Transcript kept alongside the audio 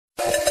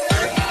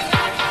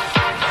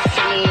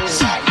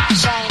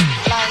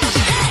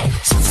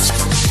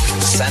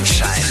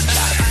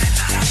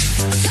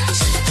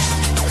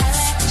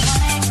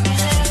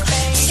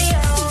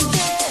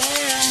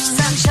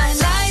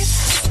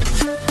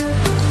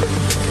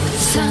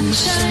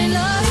Sunshine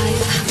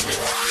Life.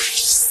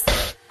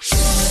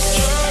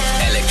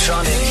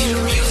 Electronic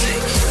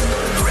Music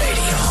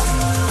Radio.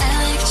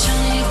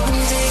 Electronic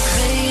Music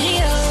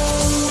Radio.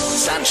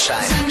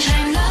 Sunshine.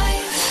 Sunshine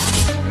Life.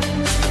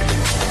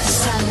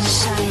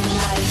 Sunshine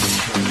Life.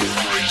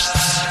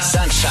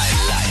 Sunshine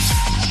Life.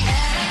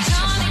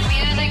 Electronic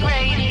Music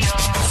Radio.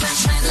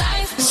 Sunshine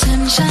Life.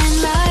 Sunshine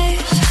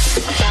Life.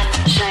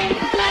 Sunshine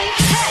Life.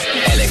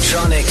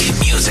 Electronic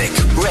Music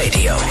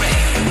Radio.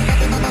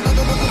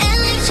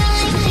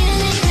 Electronic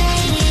Music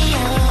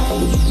Radio.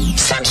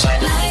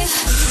 Sunshine Life.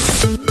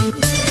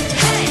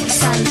 Hey,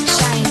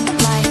 Sunshine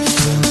Life.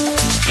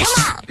 Come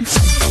on.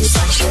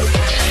 Sunshine.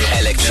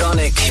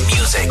 Electronic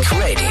Music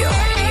Radio.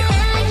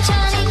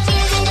 Electronic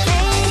Music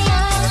Radio.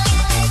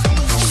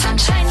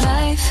 Sunshine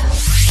Life.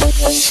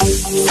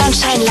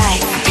 Sunshine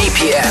Life.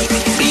 BPM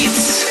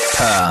Beats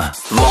per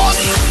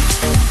Morning.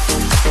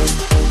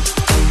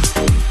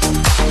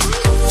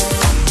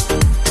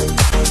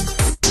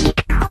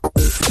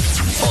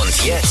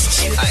 Und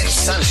jetzt ein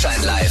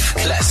Sunshine Live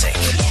Classic.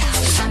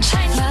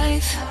 Sunshine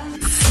Life.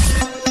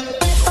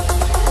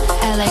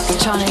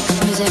 Electronic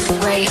Music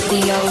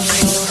Radio.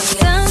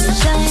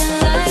 Sunshine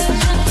Life.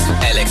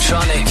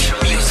 Electronic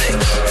Music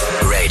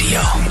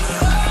Radio.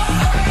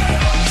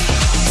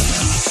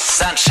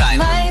 Sunshine.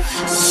 Life.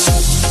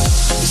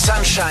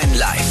 Sunshine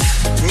Live.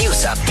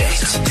 News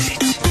Update.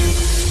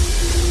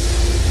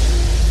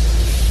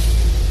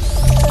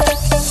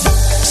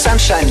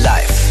 Sunshine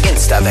Live.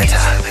 Insta-Wetter.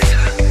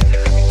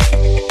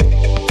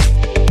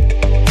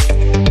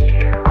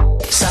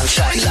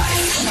 Sunshine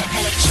Live.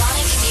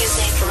 Electronic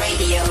Music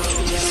Radio.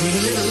 Leave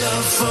a little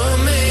love for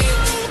me.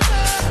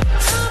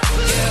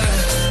 Yeah,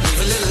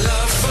 leave a little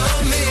love for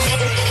me.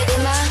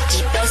 Immer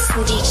die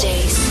besten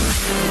DJs.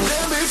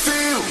 Let me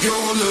feel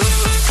your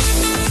love.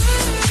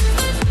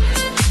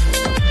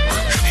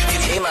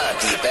 Immer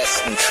die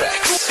besten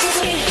Tracks.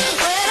 When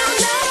I'm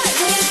not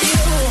with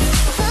you.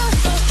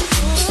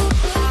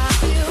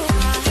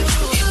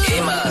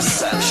 Immer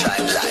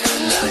Sunshine Live.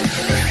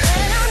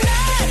 When I'm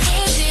not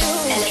with you.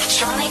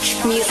 Electronic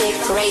Music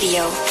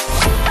Radio.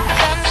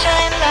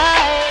 Sunshine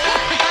Live.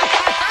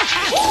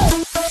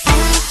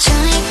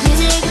 Electronic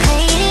Music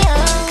Radio.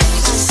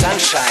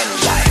 Sunshine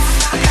Live.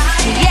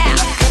 Yeah.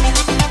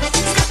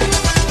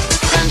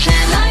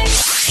 Sunshine Live.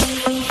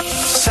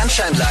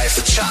 Sunshine Live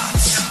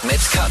Charts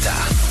mit Kata.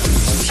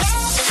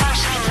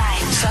 Sunshine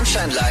Live.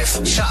 Sunshine Live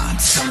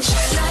Charts.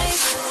 Sunshine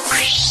Live.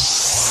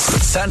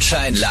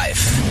 Sunshine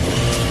Live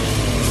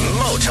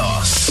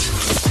Motors.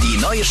 Die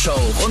neue Show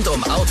rund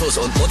um Autos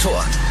und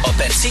Motoren. Ob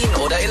Benzin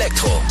oder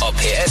Elektro, ob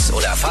PS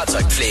oder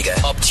Fahrzeugpflege,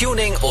 ob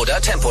Tuning oder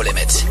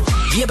Tempolimit.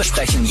 Wir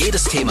besprechen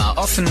jedes Thema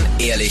offen,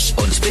 ehrlich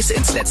und bis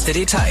ins letzte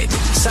Detail.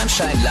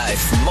 Sunshine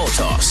Live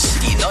Motors.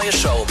 Die neue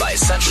Show bei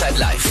Sunshine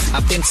Live.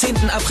 Ab dem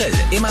 10. April,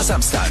 immer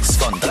samstags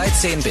von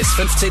 13 bis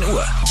 15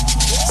 Uhr.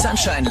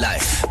 Sunshine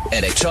Live.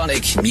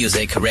 Electronic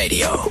Music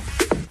Radio.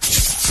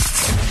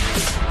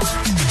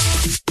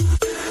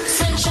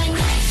 Sunshine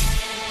Live.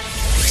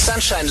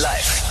 Sunshine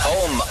Live,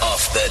 home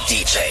of the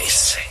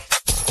DJs.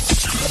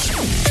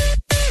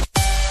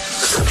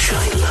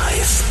 Sunshine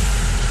Live.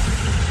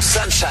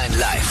 Sunshine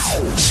Live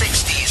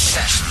 60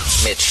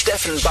 Sessions mit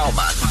Steffen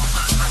Baumann.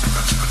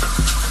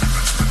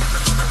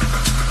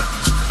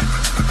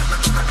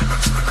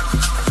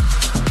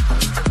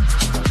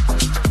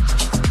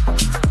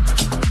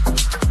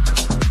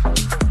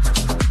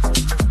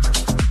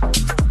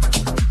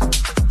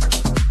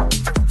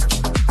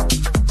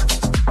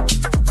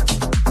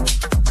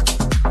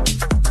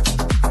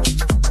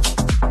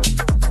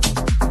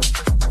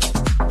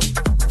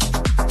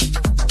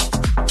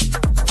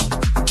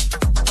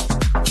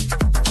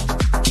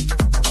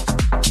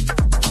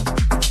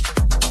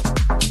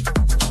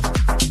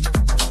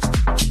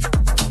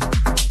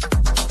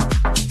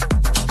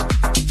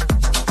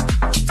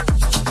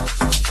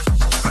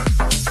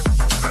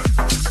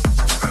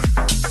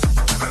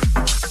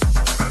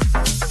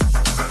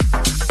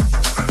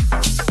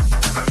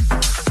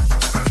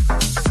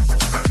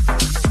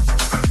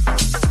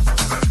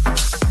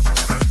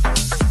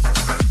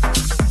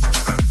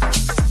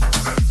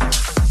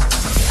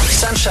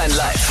 Sunshine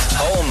Live,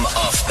 home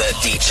of the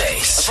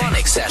DJs.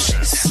 Phonic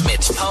Sessions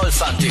mit Paul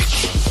van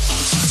Dyk.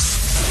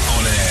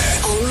 On air,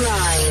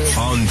 Online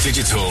on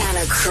digital, and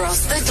across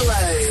the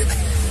globe.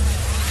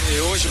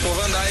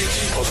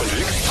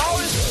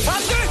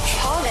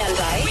 Paul van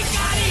Dyk.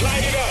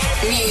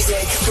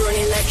 Music for an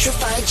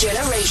electrified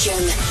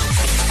generation.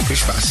 viel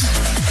Spaß.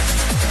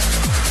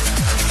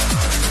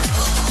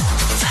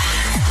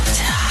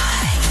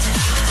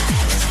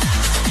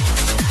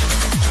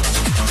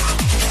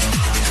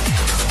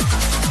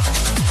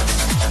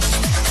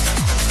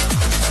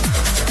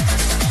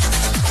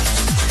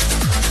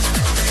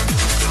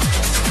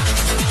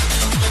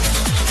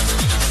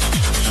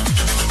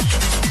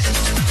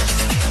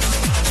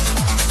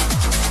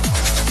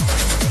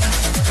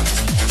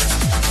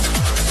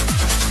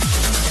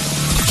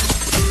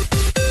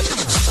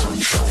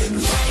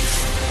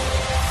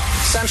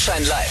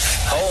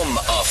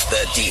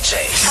 the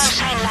DJs.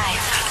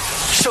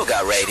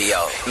 Sugar Radio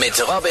mit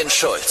Robin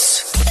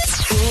Schulz.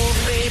 Ooh,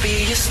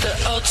 baby, it's the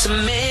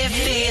ultimate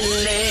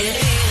feeling.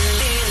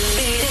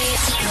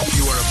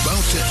 You are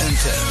about to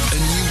enter a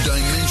new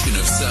dimension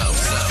of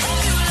sound.